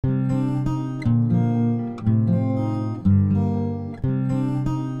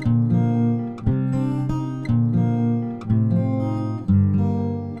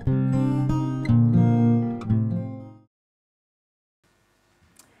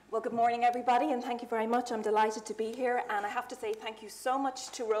Well, good morning, everybody, and thank you very much. I'm delighted to be here, and I have to say thank you so much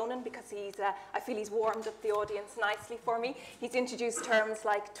to Ronan because I feel he's warmed up the audience nicely for me. He's introduced terms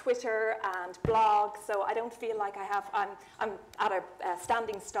like Twitter and blog, so I don't feel like I'm at a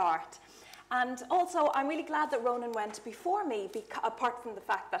standing start. And also, I'm really glad that Ronan went before me, apart from the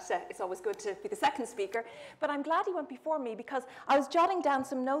fact that it's always good to be the second speaker, but I'm glad he went before me because I was jotting down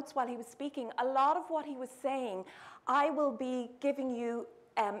some notes while he was speaking. A lot of what he was saying, I will be giving you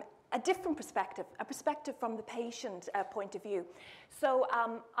a different perspective, a perspective from the patient point of view. So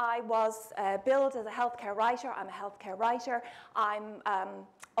I was billed as a healthcare writer. I'm a healthcare writer. I'm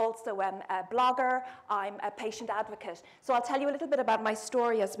also a blogger. I'm a patient advocate. So I'll tell you a little bit about my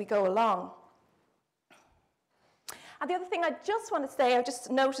story as we go along. And the other thing I just want to say, I just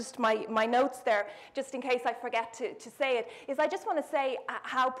noticed my notes there, just in case I forget to say it, is I just want to say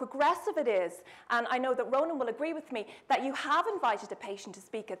how progressive it is. And I know that Ronan will agree with me that you have invited a patient to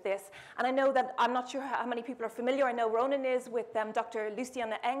speak at this. And I know that, I'm not sure how many people are familiar. I know Ronan is with Dr.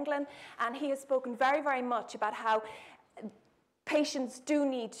 Luciana Englund, and he has spoken very, very much about how patients do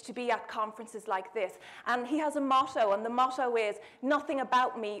need to be at conferences like this. And he has a motto, and the motto is, nothing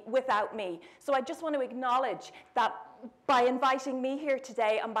about me without me. So I just want to acknowledge that by inviting me here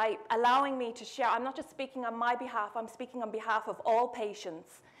today and by allowing me to share, I'm not just speaking on my behalf, I'm speaking on behalf of all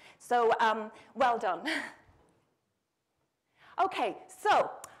patients. So well done. Okay, so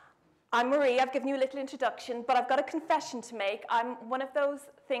I'm Marie. I've given you a little introduction, but I've got a confession to make. I'm one of those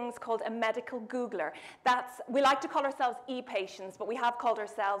things called a medical Googler. We like to call ourselves ePatients, but we have heard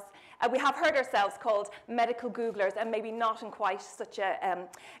ourselves called medical Googlers, and maybe not in quite such a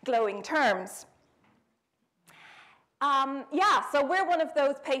glowing terms. Yeah, so we're one of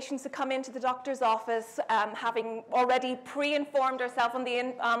those patients who come into the doctor's office having already pre-informed ourselves on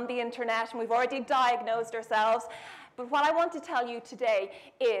the internet, and we've already diagnosed ourselves. But what I want to tell you today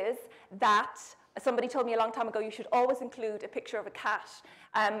is that somebody told me a long time ago you should always include a picture of a cat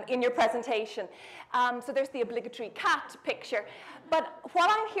in your presentation. So there's the obligatory cat picture. But what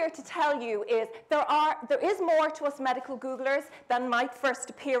I'm here to tell you is there is more to us medical Googlers than might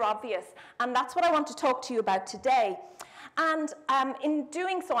first appear obvious. And that's what I want to talk to you about today. And in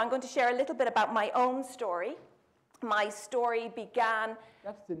doing so, I'm going to share a little bit about my own story. My story began...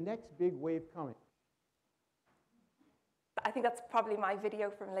 That's the next big wave coming. I think that's probably my video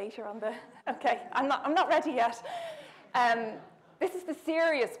from later on the... Okay, I'm not ready yet. This is the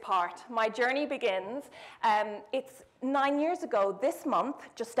serious part. My journey begins. It's 9 years ago this month,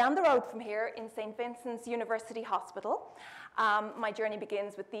 just down the road from here in St. Vincent's University Hospital. My journey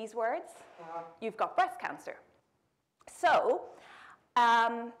begins with these words: you've got breast cancer. So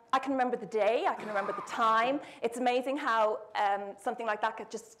I can remember the day, I can remember the time. It's amazing how something like that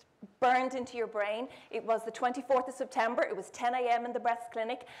could just burned into your brain. It was the 24th of September. It was 10 a.m. in the breast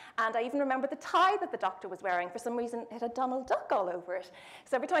clinic. And I even remember the tie that the doctor was wearing. For some reason, it had Donald Duck all over it.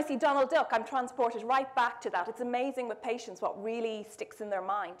 So every time I see Donald Duck, I'm transported right back to that. It's amazing with patients what really sticks in their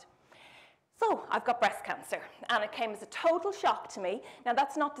mind. So I've got breast cancer, and it came as a total shock to me. Now,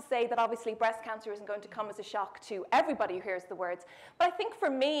 that's not to say that obviously breast cancer isn't going to come as a shock to everybody who hears the words, but I think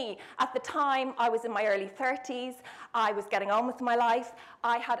for me, at the time, I was in my early 30s, I was getting on with my life,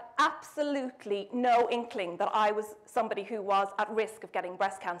 I had absolutely no inkling that I was somebody who was at risk of getting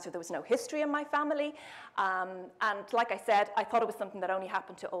breast cancer. There was no history in my family, and like I said, I thought it was something that only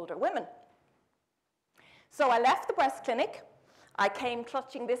happened to older women. So I left the breast clinic. I came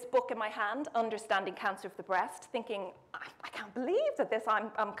clutching this book in my hand, Understanding Cancer of the Breast, thinking, I can't believe that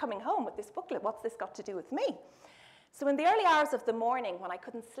I'm coming home with this booklet. What's this got to do with me? So in the early hours of the morning, when I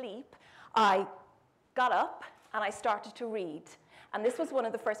couldn't sleep, I got up and I started to read. And this was one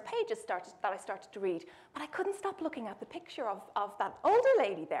of the first pages that I started to read. But I couldn't stop looking at the picture of that older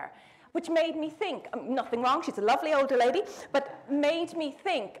lady there, which made me think, nothing wrong, she's a lovely older lady, but made me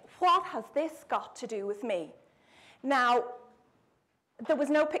think, what has this got to do with me? Now, there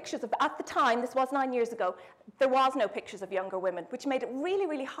was no pictures of, at the time, this was 9 years ago, there was no pictures of younger women, which made it really,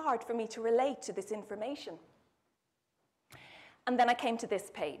 really hard for me to relate to this information. And then I came to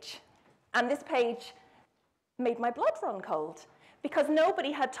this page. And this page made my blood run cold, because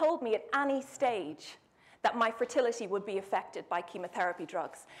nobody had told me at any stage that my fertility would be affected by chemotherapy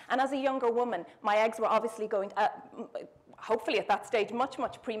drugs. And as a younger woman, my eggs were obviously going to, hopefully at that stage, much,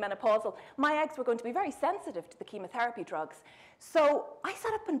 much premenopausal, my eggs were going to be very sensitive to the chemotherapy drugs. So I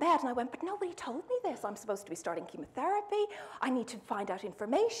sat up in bed and I went, but nobody told me this. I'm supposed to be starting chemotherapy. I need to find out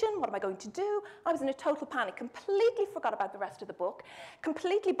information. What am I going to do? I was in a total panic, completely forgot about the rest of the book,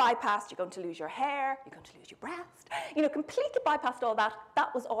 completely bypassed, you're going to lose your hair, you're going to lose your breast, completely bypassed all that.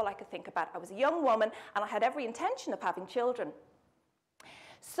 That was all I could think about. I was a young woman and I had every intention of having children.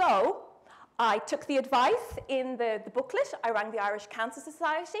 So I took the advice in the booklet. I rang the Irish Cancer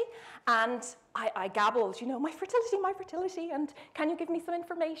Society, and I gabbled, you know, my fertility, and can you give me some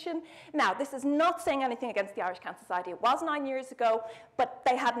information? Now, this is not saying anything against the Irish Cancer Society. It was 9 years ago, but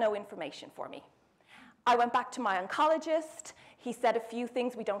they had no information for me. I went back to my oncologist. He said a few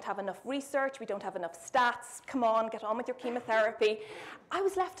things. We don't have enough research. We don't have enough stats. Come on, get on with your chemotherapy. I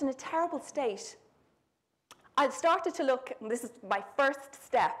was left in a terrible state. I started to look, and this is my first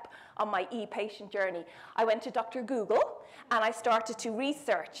step on my ePatient journey. I went to Dr. Google, and I started to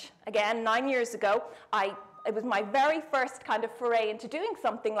research. Again, 9 years ago, it was my very first kind of foray into doing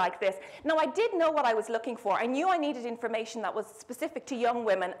something like this. Now, I did know what I was looking for. I knew I needed information that was specific to young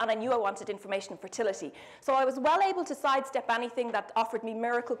women, and I knew I wanted information on fertility. So I was well able to sidestep anything that offered me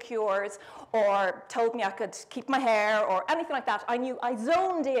miracle cures or told me I could keep my hair or anything like that. I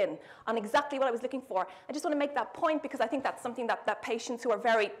zoned in on exactly what I was looking for. I just want to make that point because I think that's something that patients who are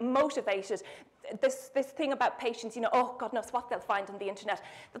very motivated, this thing about patients, you know, oh, God knows what they'll find on the internet.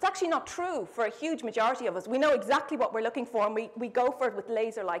 That's actually not true for a huge majority of us. We know exactly what we're looking for, and we go for it with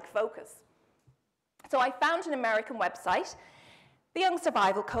laser-like focus. So I found an American website, the Young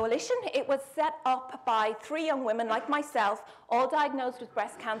Survival Coalition. It was set up by 3 young women like myself, all diagnosed with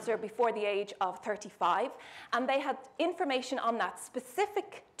breast cancer before the age of 35, and they had information on that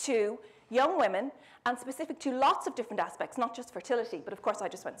specific to young women and specific to lots of different aspects, not just fertility, but of course I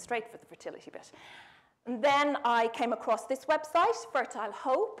just went straight for the fertility bit. And then I came across this website, Fertile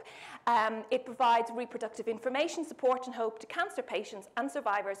Hope. It provides reproductive information, support and hope to cancer patients and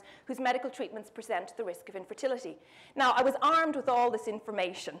survivors whose medical treatments present the risk of infertility. Now, I was armed with all this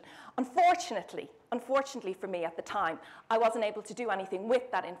information. Unfortunately for me at the time, I wasn't able to do anything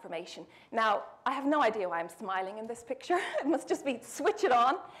with that information. Now, I have no idea why I'm smiling in this picture. It must just be switch it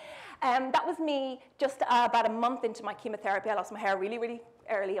on. That was me just about a month into my chemotherapy. I lost my hair really, really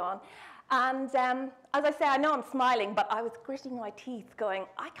early on. And as I say, I know I'm smiling, but I was gritting my teeth going,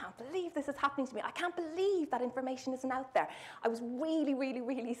 I can't believe this is happening to me. I can't believe that information isn't out there. I was really, really,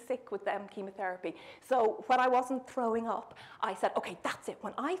 really sick with chemotherapy. So when I wasn't throwing up, I said, okay, that's it.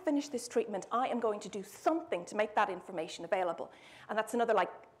 When I finish this treatment, I am going to do something to make that information available. And that's another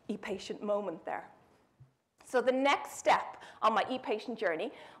like ePatient moment there. So the next step on my ePatient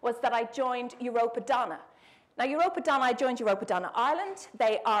journey was that I joined Europa-Donna. Now, I joined Europa-Donna Ireland.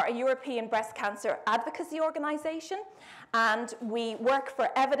 They are a European breast cancer advocacy organisation, and we work for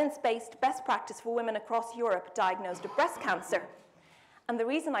evidence-based best practice for women across Europe diagnosed with breast cancer. And the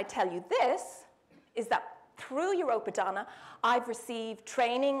reason I tell you this is that through Europa-Donna, I've received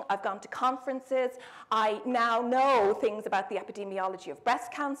training, I've gone to conferences, I now know things about the epidemiology of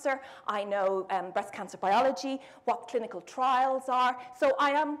breast cancer, I know breast cancer biology, what clinical trials are, so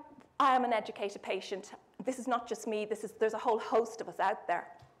I am an educated patient. This is not just me, there's a whole host of us out there.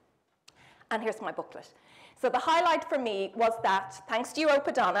 And here's my booklet. So the highlight for me was that, thanks to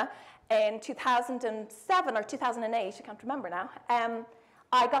Europa-Donna, in 2007 or 2008, I can't remember now,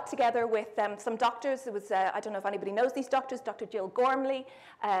 I got together with some doctors. It was, I don't know if anybody knows these doctors, Dr. Jill Gormley,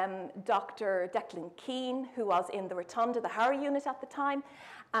 Dr. Declan Keane, who was in the Rotunda, the Harry unit at the time,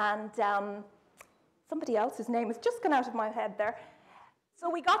 and somebody else whose name has just gone out of my head there. So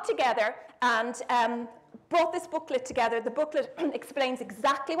we got together and brought this booklet together. The booklet explains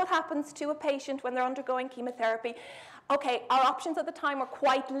exactly what happens to a patient when they're undergoing chemotherapy. Okay, our options at the time were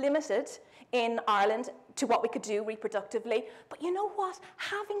quite limited in Ireland to what we could do reproductively. But you know what?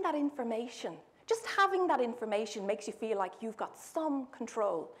 Having that information, just having that information makes you feel like you've got some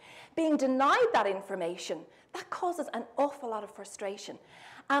control. Being denied that information, that causes an awful lot of frustration.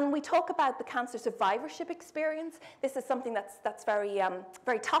 And we talk about the cancer survivorship experience. This is something that's very,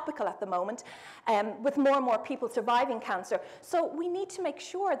 very topical at the moment, with more and more people surviving cancer. So we need to make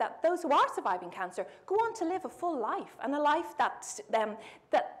sure that those who are surviving cancer go on to live a full life, and a life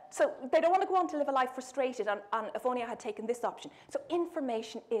so they don't want to go on to live a life frustrated, and if only I had taken this option. So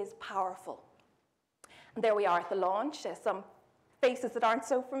information is powerful. And there we are at the launch. There's some faces that aren't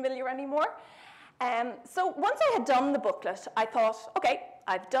so familiar anymore. So once I had done the booklet, I thought, okay,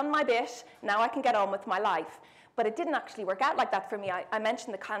 I've done my bit, now I can get on with my life. But it didn't actually work out like that for me. I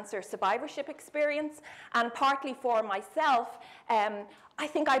mentioned the cancer survivorship experience, and partly for myself, I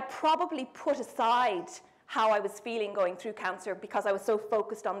think I probably put aside how I was feeling going through cancer because I was so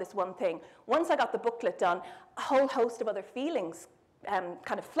focused on this one thing. Once I got the booklet done, a whole host of other feelings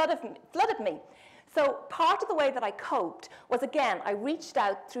kind of flooded me. So part of the way that I coped was, again, I reached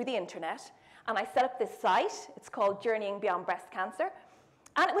out through the internet, and I set up this site. It's called Journeying Beyond Breast Cancer.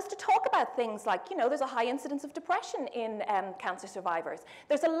 And it was to talk about things like, you know, there's a high incidence of depression in cancer survivors.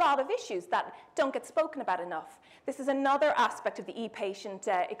 There's a lot of issues that don't get spoken about enough. This is another aspect of the ePatient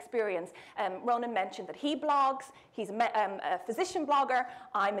experience. Ronan mentioned that he blogs. He's a physician blogger.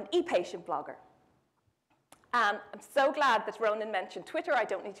 I'm an ePatient blogger. I'm so glad that Ronan mentioned Twitter. I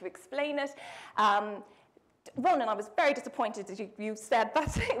don't need to explain it. Ronan, I was very disappointed that you said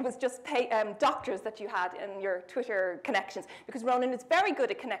that it was just doctors that you had in your Twitter connections, because Ronan is very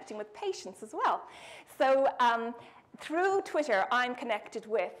good at connecting with patients as well. So through Twitter, I'm connected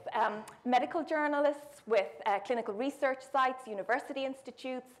with medical journalists, with clinical research sites, university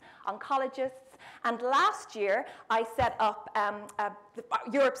institutes, oncologists. And last year, I set up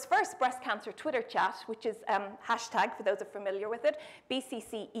Europe's first breast cancer Twitter chat, which is hashtag, for those who are familiar with it,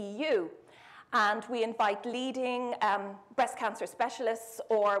 BCCEU. And we invite leading breast cancer specialists,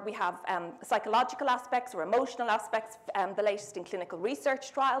 or we have psychological aspects or emotional aspects, the latest in clinical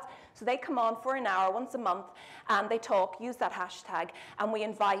research trials. So they come on for an hour once a month, and they talk, use that hashtag, and we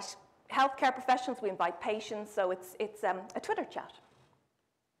invite healthcare professionals, we invite patients, so it's a Twitter chat.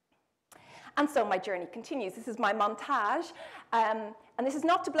 And so my journey continues. This is my montage. And this is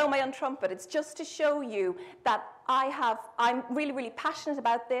not to blow my own trumpet. It's just to show you that I'm really, really passionate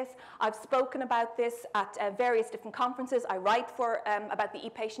about this. I've spoken about this at various different conferences. I write about the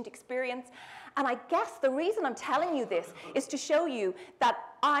ePatient experience. And I guess the reason I'm telling you this is to show you that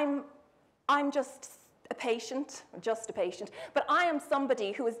I'm just a patient, but I am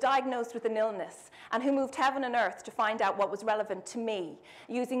somebody who was diagnosed with an illness and who moved heaven and earth to find out what was relevant to me,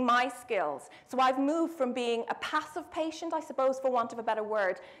 using my skills. So I've moved from being a passive patient, I suppose, for want of a better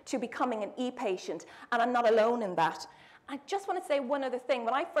word, to becoming an e-patient, and I'm not alone in that. I just want to say one other thing.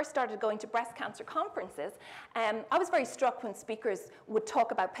 When I first started going to breast cancer conferences, I was very struck when speakers would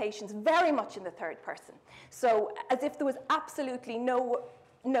talk about patients very much in the third person. So as if there was absolutely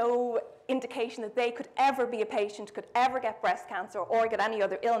no indication that they could ever be a patient, could ever get breast cancer or get any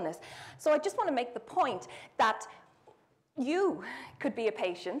other illness. So I just want to make the point that you could be a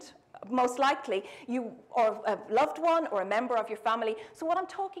patient, most likely, you or a loved one or a member of your family. So what I'm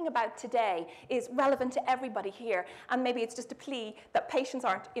talking about today is relevant to everybody here, and maybe it's just a plea that patients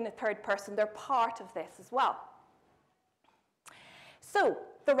aren't in a third person, they're part of this as well. So,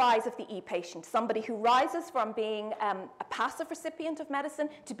 the rise of the e-patient, somebody who rises from being a passive recipient of medicine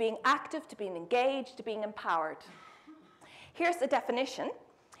to being active, to being engaged, to being empowered. Here's a definition.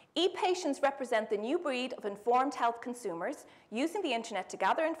 E-patients represent the new breed of informed health consumers using the internet to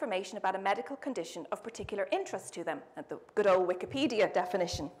gather information about a medical condition of particular interest to them, at the good old Wikipedia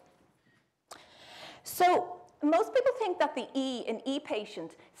definition. So, most people think that the E in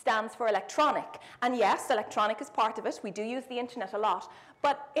e-patient stands for electronic. And yes, electronic is part of it. We do use the internet a lot.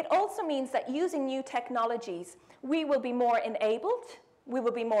 But it also means that using new technologies, we will be more enabled, we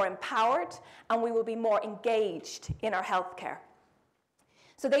will be more empowered, and we will be more engaged in our healthcare.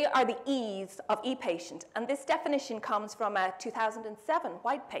 So they are the E's of e-patient. And this definition comes from a 2007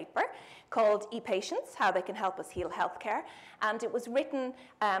 white paper called ePatients, How They Can Help Us Heal Healthcare. And it was written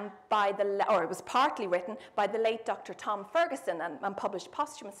it was partly written by the late Dr. Tom Ferguson and published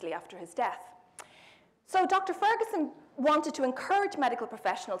posthumously after his death. So Dr. Ferguson wanted to encourage medical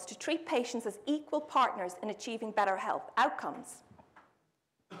professionals to treat patients as equal partners in achieving better health outcomes.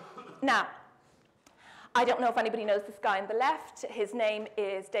 Now, I don't know if anybody knows this guy on the left. His name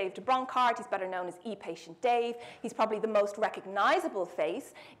is Dave de Bronkart. He's better known as ePatient Dave. He's probably the most recognizable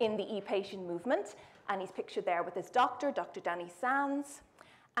face in the ePatient movement. And he's pictured there with his doctor, Dr. Danny Sands.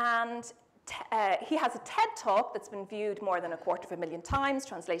 And he has a TED Talk that's been viewed more than 250,000 times,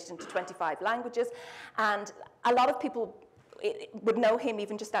 translated into 25 languages. And a lot of people would know him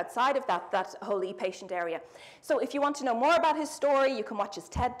even just outside of that whole e-patient area. So if you want to know more about his story, you can watch his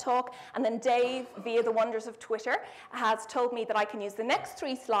TED Talk. And then Dave, via the wonders of Twitter, has told me that I can use the next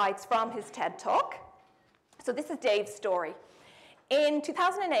 3 slides from his TED Talk. So this is Dave's story. In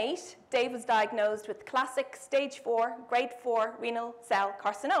 2008, Dave was diagnosed with classic stage 4, grade 4 renal cell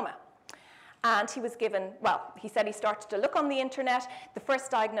carcinoma. And he was given, well, he said he started to look on the internet. The first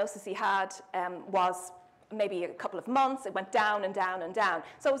diagnosis he had was maybe a couple of months. It went down and down and down.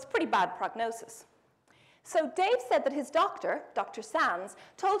 So it was a pretty bad prognosis. So Dave said that his doctor, Dr. Sands,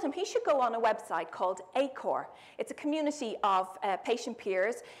 told him he should go on a website called ACOR. It's a community of patient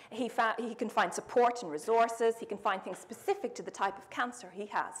peers. He can find support and resources. He can find things specific to the type of cancer he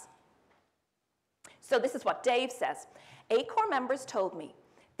has. So this is what Dave says. ACOR members told me,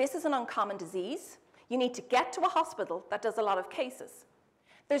 this is an uncommon disease. You need to get to a hospital that does a lot of cases.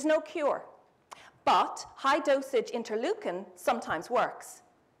 There's no cure. But high-dosage interleukin sometimes works.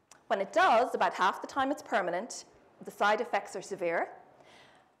 When it does, about half the time it's permanent. The side effects are severe.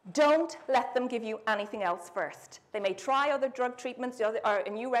 Don't let them give you anything else first. They may try other drug treatments or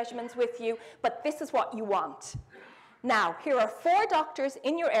new regimens with you, but this is what you want. Now, here are 4 doctors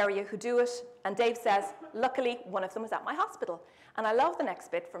in your area who do it, and Dave says, luckily, one of them was at my hospital. And I love the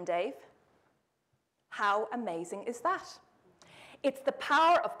next bit from Dave. How amazing is that? It's the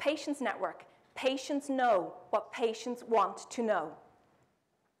power of Patients Network. Patients know what patients want to know.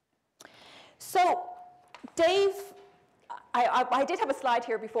 So, Dave, I did have a slide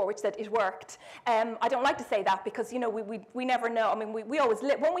here before which said it worked. I don't like to say that because, you know, we never know. I mean, we always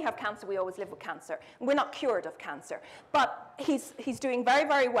live, when we have cancer, we always live with cancer. We're not cured of cancer. But he's doing very,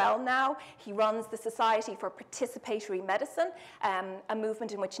 very well now. He runs the Society for Participatory Medicine, a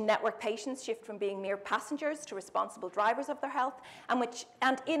movement in which network patients shift from being mere passengers to responsible drivers of their health,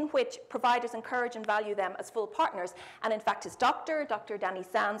 and in which providers encourage and value them as full partners. And in fact, his doctor, Dr. Danny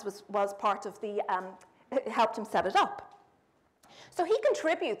Sands, was part of the, helped him set it up. So he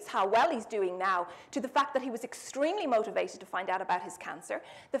contributes how well he's doing now to the fact that he was extremely motivated to find out about his cancer,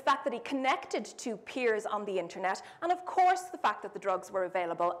 the fact that he connected to peers on the internet, and of course the fact that the drugs were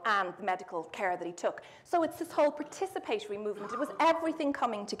available and the medical care that he took. So it's this whole participatory movement. It was everything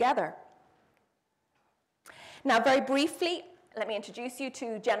coming together. Now, very briefly, let me introduce you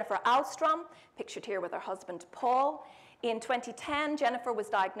to Jennifer Alstrom, pictured here with her husband Paul. In 2010, Jennifer was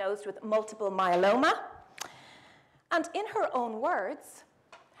diagnosed with multiple myeloma. And in her own words,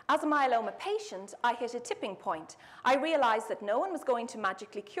 as a myeloma patient, I hit a tipping point. I realized that no one was going to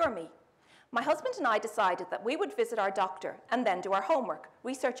magically cure me. My husband and I decided that we would visit our doctor and then do our homework,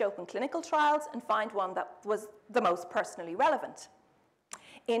 research open clinical trials, and find one that was the most personally relevant.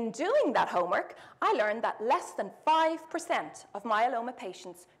 In doing that homework, I learned that less than 5% of myeloma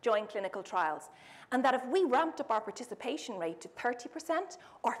patients join clinical trials, and that if we ramped up our participation rate to 30%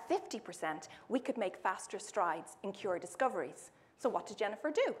 or 50%, we could make faster strides in cure discoveries. So what did Jennifer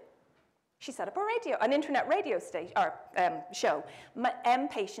do? She set up an internet radio show,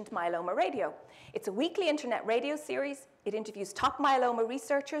 ePatient Myeloma Radio. It's a weekly internet radio series. It interviews top myeloma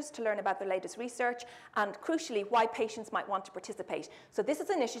researchers to learn about their latest research and, crucially, why patients might want to participate. So this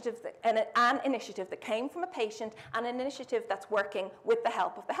is an initiative that came from a patient and an initiative that's working with the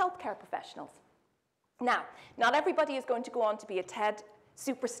help of the healthcare professionals. Now, not everybody is going to go on to be a TED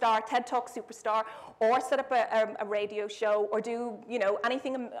Talk superstar, or set up a radio show, or do, you know,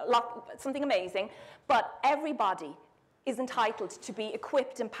 something amazing. But everybody is entitled to be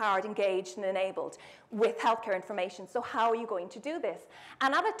equipped, empowered, engaged, and enabled with healthcare information. So how are you going to do this?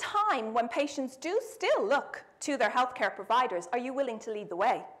 And at a time when patients do still look to their healthcare providers, are you willing to lead the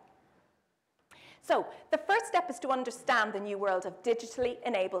way? So the first step is to understand the new world of digitally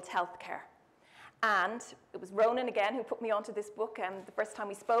enabled healthcare. And it was Ronan again who put me onto this book the first time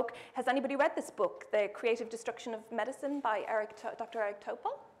we spoke. Has anybody read this book, The Creative Destruction of Medicine by Dr. Eric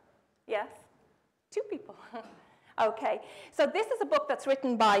Topol? Yes? 2 people. Okay. So this is a book that's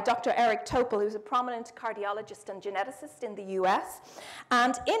written by Dr. Eric Topol, who's a prominent cardiologist and geneticist in the US.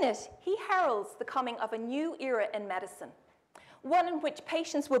 And in it, he heralds the coming of a new era in medicine, one in which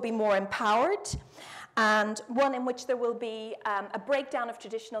patients will be more empowered, and one in which there will be a breakdown of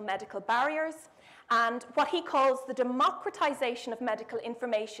traditional medical barriers, and what he calls the democratization of medical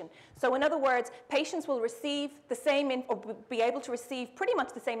information. So in other words, patients will receive the same, or be able to receive pretty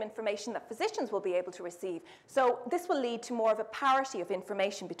much the same information that physicians will be able to receive. So this will lead to more of a parity of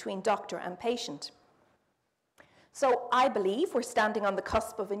information between doctor and patient. So I believe we're standing on the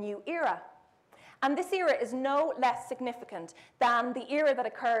cusp of a new era. And this era is no less significant than the era that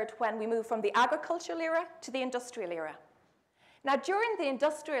occurred when we moved from the agricultural era to the industrial era. Now, during the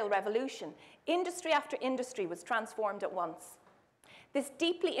Industrial Revolution, industry after industry was transformed at once. This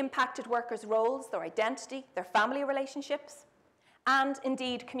deeply impacted workers' roles, their identity, their family relationships, and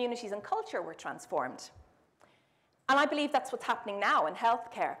indeed communities and culture were transformed. And I believe that's what's happening now in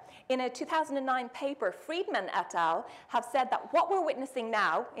healthcare. In a 2009 paper, Friedman et al. Have said that what we're witnessing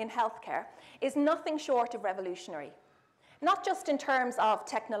now in healthcare is nothing short of revolutionary. Not just in terms of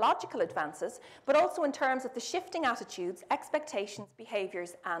technological advances, but also in terms of the shifting attitudes, expectations,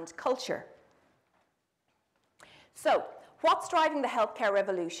 behaviors, and culture. So, what's driving the healthcare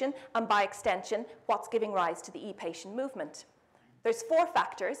revolution, and by extension, what's giving rise to the ePatient movement? There's 4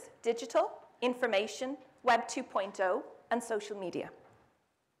 factors: digital, information, Web 2.0, and social media.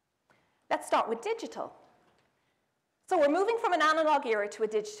 Let's start with digital. So we're moving from an analog era to a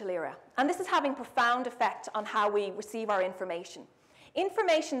digital era, and this is having profound effect on how we receive our information.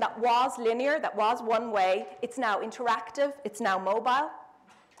 Information that was linear, that was one way, it's now interactive, it's now mobile.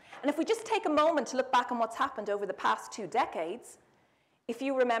 And if we just take a moment to look back on what's happened over the past 2 decades, If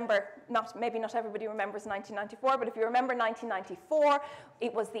you remember, maybe not everybody remembers 1994, but if you remember 1994,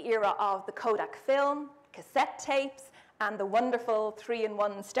 it was the era of the Kodak film, cassette tapes, and the wonderful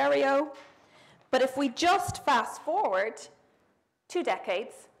 3-in-1 stereo. But if we just fast forward 2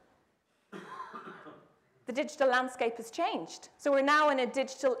 decades, the digital landscape has changed. So we're now in a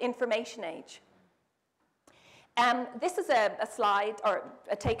digital information age. This is a slide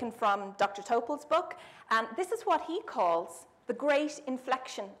taken from Dr. Topol's book, and this is what he calls the great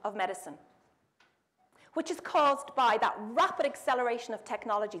inflection of medicine, which is caused by that rapid acceleration of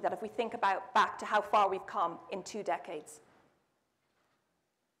technology that if we think about back to how far we've come in 2 decades.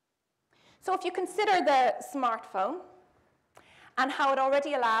 So if you consider the smartphone and how it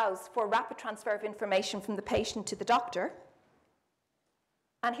already allows for rapid transfer of information from the patient to the doctor,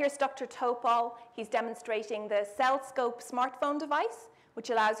 and here's Dr. Topol. He's demonstrating the CellScope smartphone device, which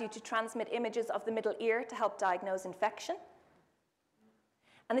allows you to transmit images of the middle ear to help diagnose infection.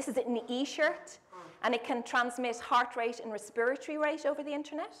 And this is an e-shirt, and it can transmit heart rate and respiratory rate over the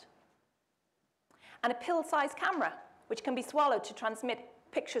internet. And a pill-sized camera, which can be swallowed to transmit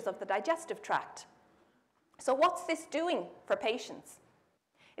pictures of the digestive tract. So what's this doing for patients?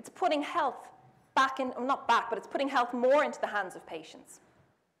 It's putting health back in, not back, but it's putting health more into the hands of patients.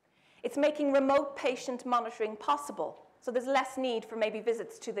 It's making remote patient monitoring possible, so there's less need for maybe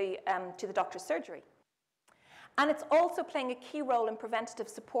visits to the doctor's surgery. And it's also playing a key role in preventative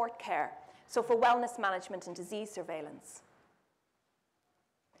support care, so for wellness management and disease surveillance.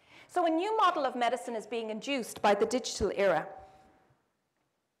 So a new model of medicine is being induced by the digital era.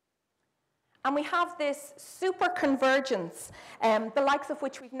 And we have this super convergence, the likes of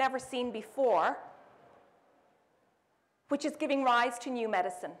which we've never seen before, which is giving rise to new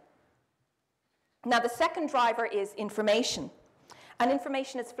medicine. Now, the second driver is information, and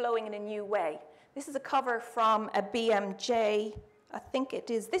information is flowing in a new way. This is a cover from a BMJ, I think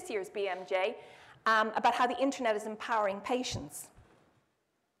it is this year's BMJ, about how the internet is empowering patients.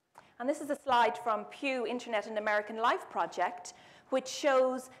 And this is a slide from Pew Internet and American Life Project, which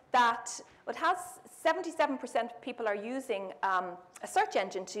shows that it has 77% of people are using a search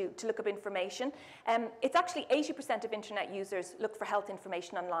engine to look up information. It's actually 80% of internet users look for health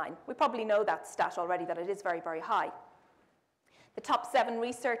information online. We probably know that stat already, that it is very, very high. The top 7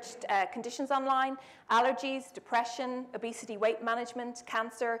 researched conditions online: allergies, depression, obesity, weight management,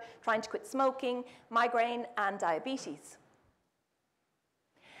 cancer, trying to quit smoking, migraine, and diabetes.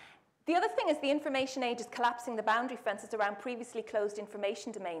 The other thing is the information age is collapsing the boundary fences around previously closed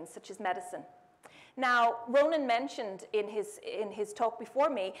information domains, such as medicine. Now, Ronan mentioned in his talk before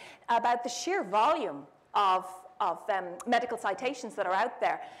me about the sheer volume of medical citations that are out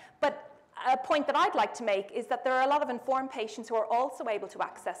there. But a point that I'd like to make is that there are a lot of informed patients who are also able to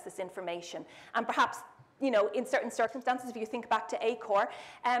access this information. And perhaps, you know, in certain circumstances, if you think back to ACOR,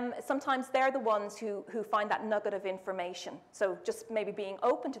 sometimes they're the ones who find that nugget of information. So just maybe being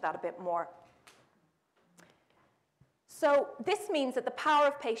open to that a bit more. So this means that the power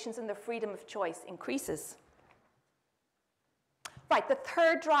of patients and their freedom of choice increases. Right, the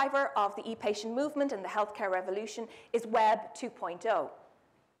third driver of the ePatient movement and the healthcare revolution is Web 2.0.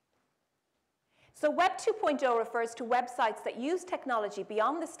 So Web 2.0 refers to websites that use technology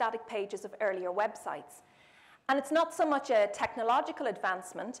beyond the static pages of earlier websites. And it's not so much a technological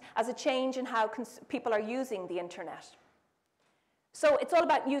advancement as a change in how people are using the internet. So it's all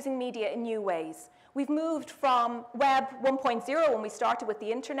about using media in new ways. We've moved from Web 1.0 when we started with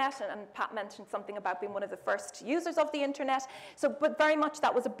the internet, and Pat mentioned something about being one of the first users of the internet. But very much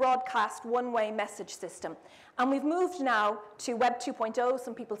that was a broadcast one-way message system. And we've moved now to Web 2.0.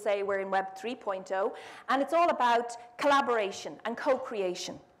 Some people say we're in Web 3.0. And it's all about collaboration and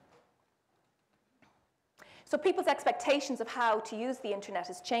co-creation. So people's expectations of how to use the internet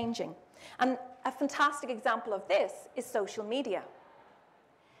is changing. And a fantastic example of this is social media.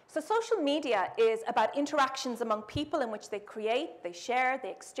 So social media is about interactions among people in which they create, they share, they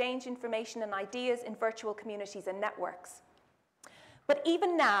exchange information and ideas in virtual communities and networks. But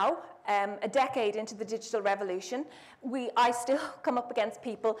even now, a decade into the digital revolution, I still come up against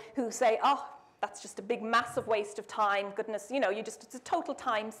people who say, oh, that's just a big, massive waste of time. Goodness, you know, it's a total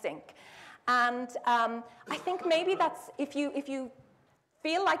time sink. And I think maybe that's, if you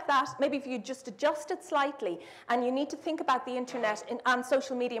feel like that, maybe if you just adjust it slightly, and you need to think about the internet and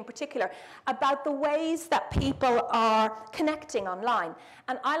social media in particular, about the ways that people are connecting online.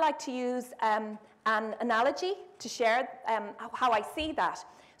 And I like to use an analogy to share how I see that.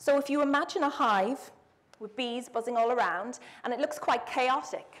 So if you imagine a hive with bees buzzing all around, and it looks quite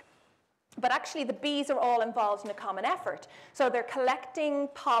chaotic, but actually the bees are all involved in a common effort. So they're collecting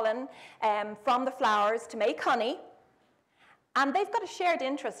pollen from the flowers to make honey, And they've got a shared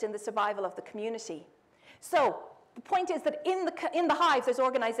interest in the survival of the community. So the point is that in the hives, there's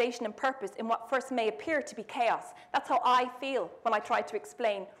organization and purpose in what first may appear to be chaos. That's how I feel when I try to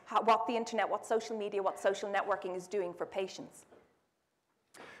explain what the internet, what social media, what social networking is doing for patients.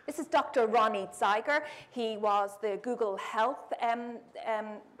 This is Dr. Ronnie Zeiger. He was the Google Health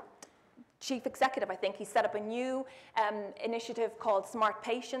chief executive, I think. He set up a new initiative called Smart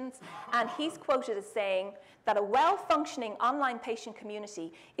Patients, and he's quoted as saying that a well-functioning online patient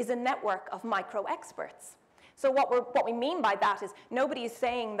community is a network of micro-experts. So what we mean by that is nobody is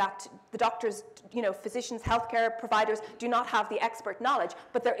saying that the doctors, physicians, healthcare providers do not have the expert knowledge,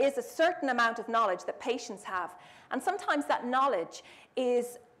 but there is a certain amount of knowledge that patients have. And sometimes that knowledge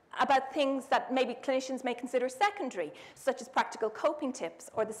is about things that maybe clinicians may consider secondary, such as practical coping tips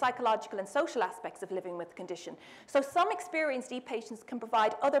or the psychological and social aspects of living with the condition. So some experienced ePatients can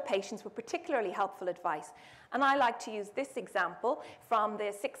provide other patients with particularly helpful advice. And I like to use this example from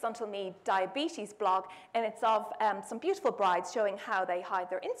the 6 Until Me Diabetes blog, and it's of some beautiful brides showing how they hide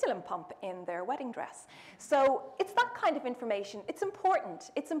their insulin pump in their wedding dress. So it's that kind of information. It's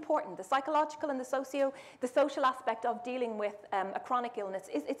important. It's important. The psychological and the social aspect of dealing with a chronic illness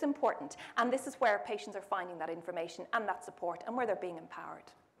it's important. And this is where patients are finding that information and that support and where they're being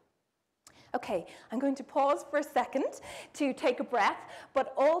empowered. Okay, I'm going to pause for a second to take a breath,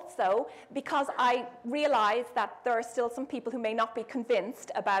 but also because I realize that there are still some people who may not be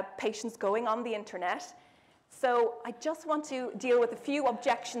convinced about patients going on the internet. So I just want to deal with a few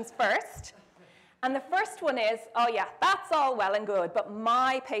objections first. And the first one is, oh yeah, that's all well and good, but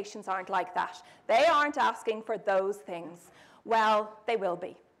my patients aren't like that. They aren't asking for those things. Well, they will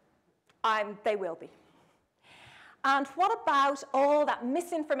be. They will be. And what about all that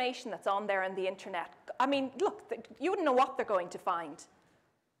misinformation that's on there on the internet? I mean, look, you wouldn't know what they're going to find.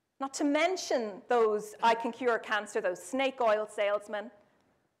 Not to mention those I can cure cancer, those snake oil salesmen.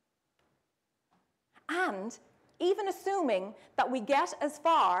 And even assuming that we get as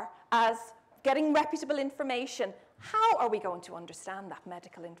far as getting reputable information, how are we going to understand that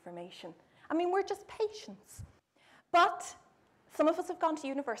medical information? I mean, we're just patients. But some of us have gone to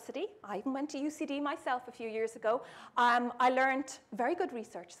university. I even went to UCD myself a few years ago. I learned very good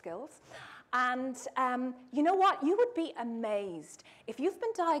research skills. And you know what? You would be amazed if you've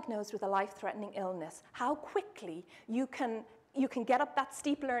been diagnosed with a life-threatening illness, how quickly you can get up that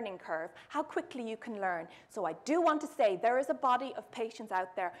steep learning curve, how quickly you can learn. So I do want to say there is a body of patients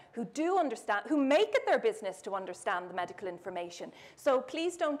out there who do understand, who make it their business to understand the medical information. So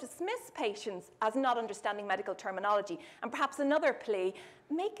please don't dismiss patients as not understanding medical terminology. And perhaps another plea,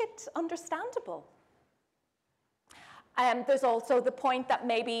 make it understandable. There's also the point that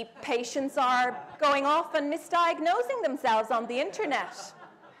maybe patients are going off and misdiagnosing themselves on the internet.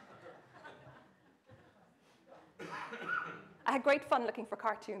 I had great fun looking for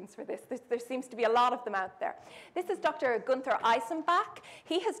cartoons for this. There seems to be a lot of them out there. This is Dr. Gunther Eisenbach.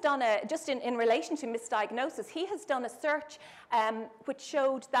 He has done just in relation to misdiagnosis, he has done a search which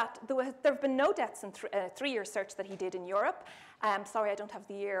showed that there have been no deaths in a 3-year search that he did in Europe. Sorry, I don't have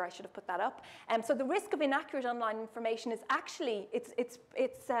the year. I should have put that up. So the risk of inaccurate online information is actually,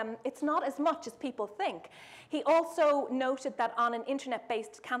 it's not as much as people think. He also noted that on an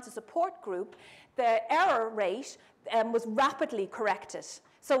internet-based cancer support group, the error rate was rapidly corrected.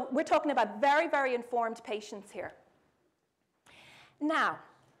 So we're talking about very, very informed patients here. Now,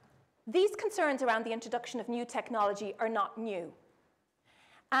 these concerns around the introduction of new technology are not new.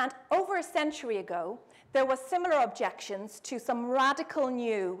 And over a century ago, there were similar objections to some radical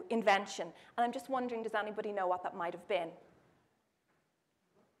new invention. And I'm just wondering, does anybody know what that might have been?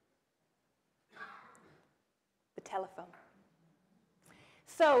 The telephone.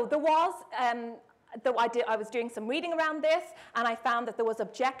 So there was, I was doing some reading around this, and I found that there was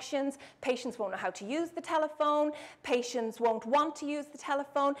objections. Patients won't know how to use the telephone. Patients won't want to use the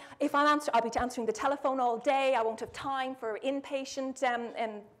telephone. If I'll be answering the telephone all day. I won't have time for inpatient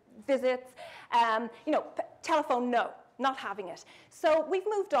visits. Telephone, no, not having it. So we've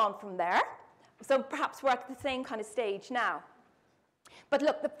moved on from there. So perhaps we're at the same kind of stage now. But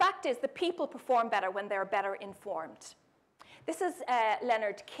look, the fact is that people perform better when they're better informed. This is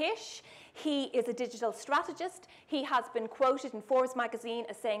Leonard Kish. He is a digital strategist. He has been quoted in Forbes magazine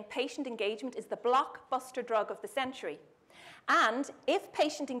as saying patient engagement is the blockbuster drug of the century. And if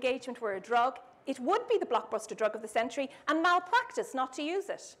patient engagement were a drug, it would be the blockbuster drug of the century and malpractice not to use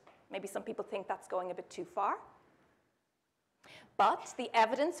it. Maybe some people think that's going a bit too far. But the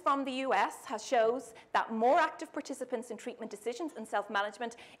evidence from the US shows that more active participants in treatment decisions and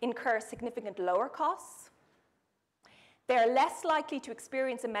self-management incur significant lower costs. They are less likely to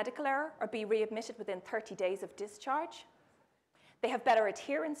experience a medical error or be readmitted within 30 days of discharge. They have better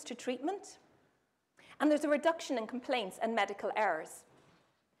adherence to treatment. And there's a reduction in complaints and medical errors.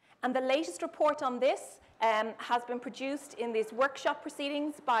 And the latest report on this has been produced in these workshop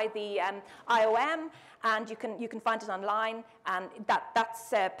proceedings by the IOM, and you can find it online. And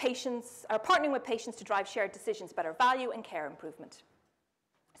that's patients partnering with patients to drive shared decisions, better value, and care improvement.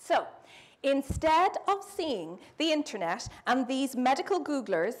 So, instead of seeing the internet and these medical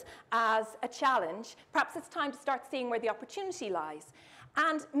Googlers as a challenge, perhaps it's time to start seeing where the opportunity lies.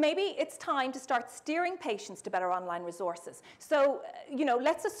 And maybe it's time to start steering patients to better online resources. So,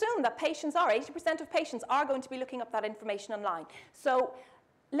 let's assume that 80% of patients are going to be looking up that information online. So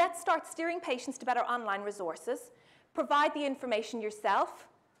let's start steering patients to better online resources. Provide the information yourself.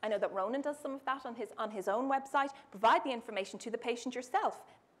 I know that Ronan does some of that on his own website. Provide the information to the patient yourself.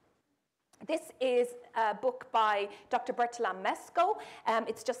 This is a book by Dr. Bertolan-Mesko.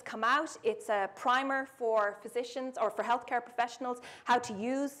 It's just come out. It's a primer for physicians or for healthcare professionals, how to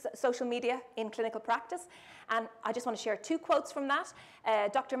use social media in clinical practice. And I just want to share 2 quotes from that.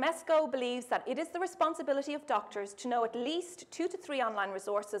 Dr. Mesko believes that it is the responsibility of doctors to know at least 2 to 3 online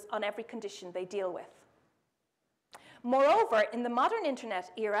resources on every condition they deal with. Moreover, in the modern internet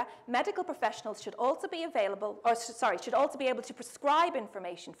era, medical professionals should also be able to prescribe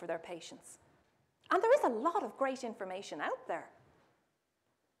information for their patients. And there is a lot of great information out there.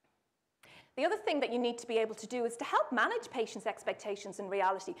 The other thing that you need to be able to do is to help manage patients' expectations and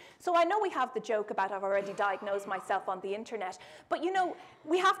reality. So I know we have the joke about I've already diagnosed myself on the internet, but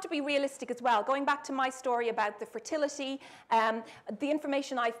we have to be realistic as well. Going back to my story about the fertility, the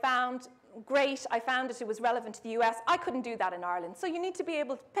information I found, great, I found it was relevant to the US. I couldn't do that in Ireland. So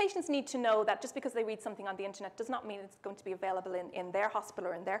patients need to know that just because they read something on the internet does not mean it's going to be available in their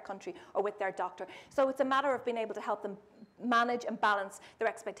hospital or in their country or with their doctor. So it's a matter of being able to help them manage and balance their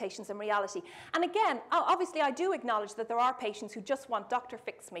expectations and reality. And again, obviously I do acknowledge that there are patients who just want doctor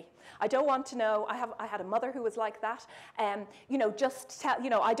fix me. I don't want to know. I had a mother who was like that. I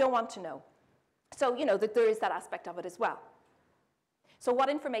don't want to know. So, that there is that aspect of it as well. So what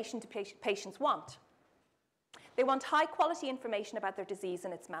information do patients want? They want high-quality information about their disease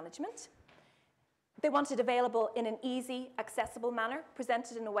and its management. They want it available in an easy, accessible manner,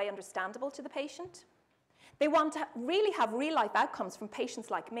 presented in a way understandable to the patient. They want to really have real-life outcomes from patients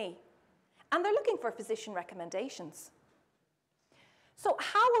like me. And they're looking for physician recommendations. So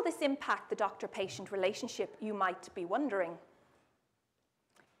how will this impact the doctor-patient relationship, you might be wondering?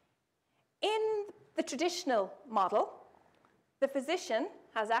 In the traditional model, the physician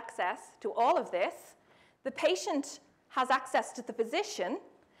has access to all of this. The patient has access to the physician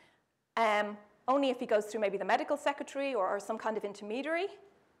only if he goes through maybe the medical secretary or some kind of intermediary.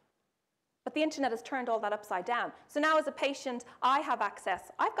 But the internet has turned all that upside down. So now as a patient, I've got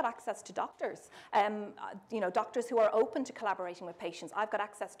access to doctors, doctors who are open to collaborating with patients. I've got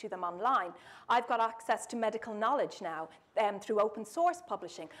access to them online. I've got access to medical knowledge now through open source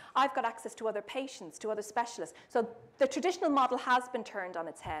publishing. I've got access to other patients, to other specialists. So the traditional model has been turned on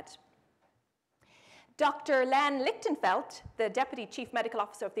its head. Dr. Len Lichtenfeld, the Deputy Chief Medical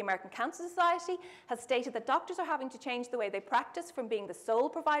Officer of the American Cancer Society, has stated that doctors are having to change the way they practice from being the sole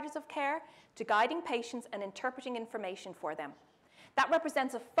providers of care to guiding patients and interpreting information for them. That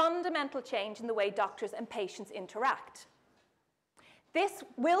represents a fundamental change in the way doctors and patients interact. This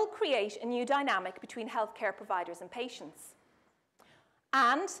will create a new dynamic between healthcare providers and patients.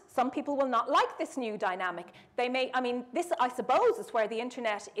 And some people will not like this new dynamic. This, I suppose, is where the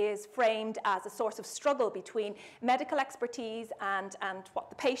internet is framed as a source of struggle between medical expertise and what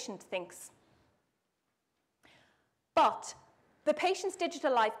the patient thinks. But the patient's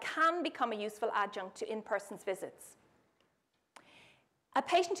digital life can become a useful adjunct to in-person visits. A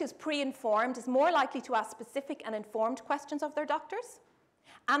patient who's pre-informed is more likely to ask specific and informed questions of their doctors,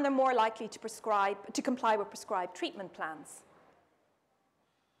 and they're more likely to comply with prescribed treatment plans.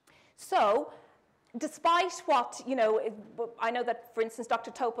 So, despite what, I know that, for instance,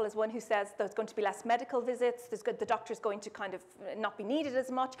 Dr. Topol is one who says there's going to be less medical visits, the doctor's going to kind of not be needed as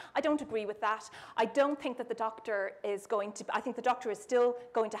much. I don't agree with that. I don't think that the doctor is going to, I think the doctor is still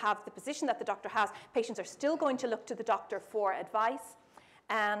going to have the position that the doctor has. Patients are still going to look to the doctor for advice.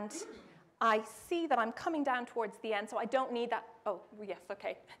 And I see that I'm coming down towards the end, so I don't need that. Oh, yes,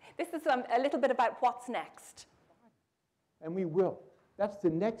 okay. This is a little bit about what's next. And we will. That's the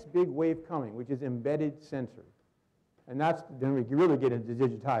next big wave coming, which is embedded sensors. And then we can really get into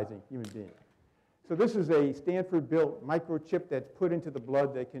digitizing human beings. So this is a Stanford-built microchip that's put into the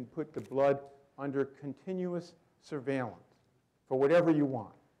blood that can put the blood under continuous surveillance for whatever you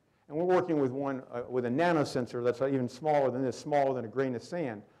want. And we're working with one with a nanosensor that's even smaller than this, smaller than a grain of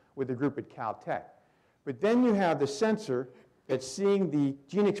sand, with a group at Caltech. But then you have the sensor that's seeing the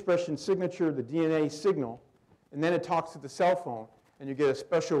gene expression signature, the DNA signal, and then it talks to the cell phone, and you get a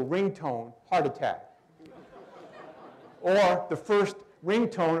special ringtone, heart attack. Or the first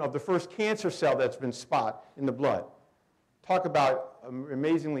ringtone of the first cancer cell that's been spotted in the blood. Talk about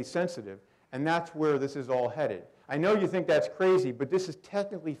amazingly sensitive, and that's where this is all headed. I know you think that's crazy, but this is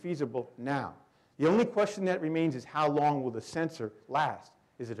technically feasible now. The only question that remains is how long will the sensor last?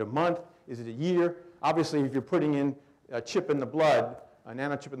 Is it a month? Is it a year? Obviously, if you're putting in a chip in the blood, a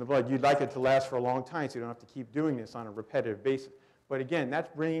nanochip in the blood, you'd like it to last for a long time so you don't have to keep doing this on a repetitive basis. But again, that's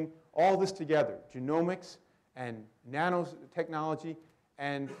bringing all this together, genomics and nanotechnology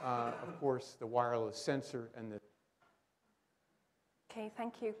and, of course, the wireless sensor and the... Okay,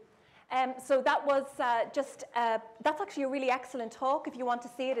 thank you. So that was that's actually a really excellent talk. If you want to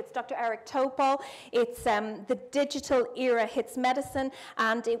see it, it's Dr. Eric Topol. It's The Digital Era Hits Medicine,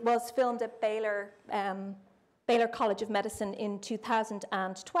 and it was filmed at Baylor College of Medicine in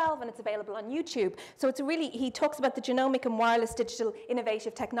 2012, and it's available on YouTube. So it's he talks about the genomic and wireless digital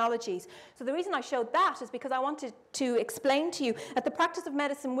innovative technologies. So the reason I showed that is because I wanted to explain to you that the practice of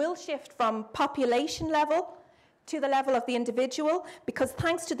medicine will shift from population level to the level of the individual, because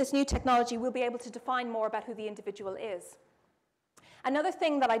thanks to this new technology, we'll be able to define more about who the individual is. Another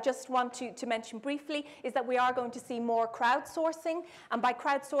thing that I just want to mention briefly is that we are going to see more crowdsourcing. And by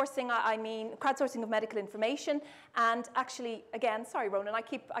crowdsourcing, I mean crowdsourcing of medical information. And actually, again, sorry, Ronan, I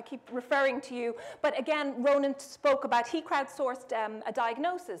keep referring to you. But again, Ronan spoke about he crowdsourced a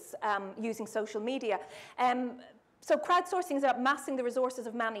diagnosis using social media. So crowdsourcing is about massing the resources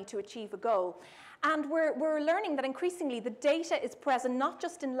of many to achieve a goal. And we're learning that increasingly the data is present not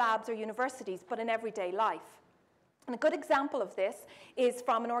just in labs or universities, but in everyday life. And a good example of this is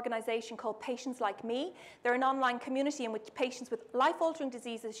from an organization called Patients Like Me. They're an online community in which patients with life-altering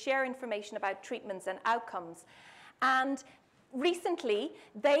diseases share information about treatments and outcomes. And recently,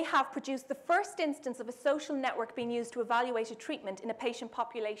 they have produced the first instance of a social network being used to evaluate a treatment in a patient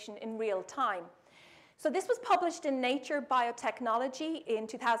population in real time. So this was published in Nature Biotechnology in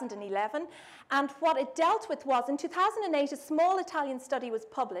 2011, and what it dealt with was, in 2008, a small Italian study was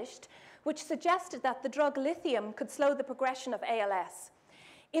published which suggested that the drug lithium could slow the progression of ALS.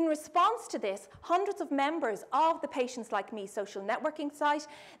 In response to this, hundreds of members of the Patients Like Me social networking site,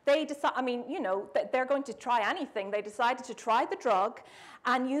 they decided, I mean, you know, they're going to try anything. They decided to try the drug,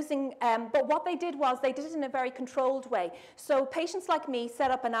 and but what they did was they did it in a very controlled way. So Patients Like Me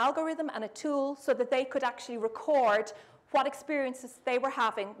set up an algorithm and a tool so that they could actually record what experiences they were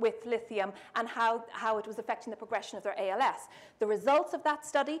having with lithium and how it was affecting the progression of their ALS. The results of that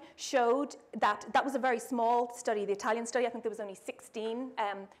study showed that was a very small study, the Italian study. I think there was only 16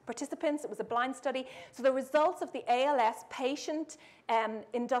 participants. It was a blind study. So the results of the ALS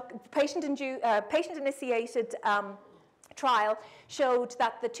patient-initiated trial showed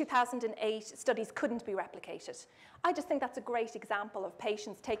that the 2008 studies couldn't be replicated. I just think that's a great example of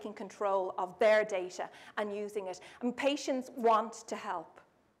patients taking control of their data and using it. And patients want to help.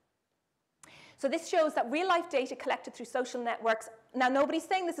 So this shows that real-life data collected through social networks. Now, nobody's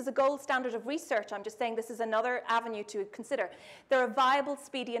saying this is a gold standard of research. I'm just saying this is another avenue to consider. They're a viable,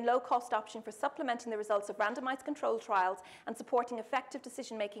 speedy, and low-cost option for supplementing the results of randomized controlled trials and supporting effective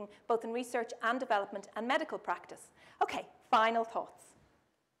decision-making both in research and development and medical practice. Okay, final thoughts.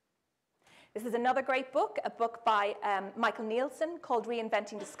 This is another great book, a book by Michael Nielsen called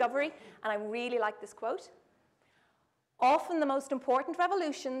Reinventing Discovery, and I really like this quote. Often the most important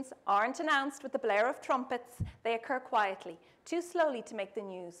revolutions aren't announced with the blare of trumpets. They occur quietly, too slowly to make the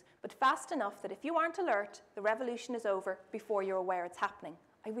news, but fast enough that if you aren't alert, the revolution is over before you're aware it's happening.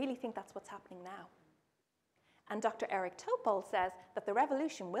 I really think that's what's happening now. And Dr. Eric Topol says that the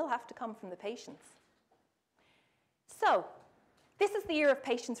revolution will have to come from the patients. So, this is the year of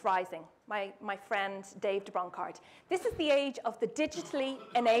patients rising, my friend Dave de Broncard. This is the age of the digitally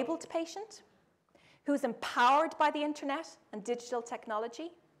enabled patient, who's empowered by the internet and digital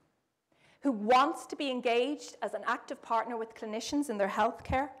technology, who wants to be engaged as an active partner with clinicians in their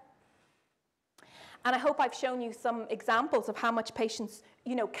healthcare. And I hope I've shown you some examples of how much patients,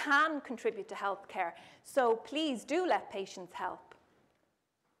 can contribute to healthcare. So please do let patients help.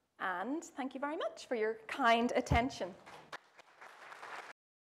 And thank you very much for your kind attention.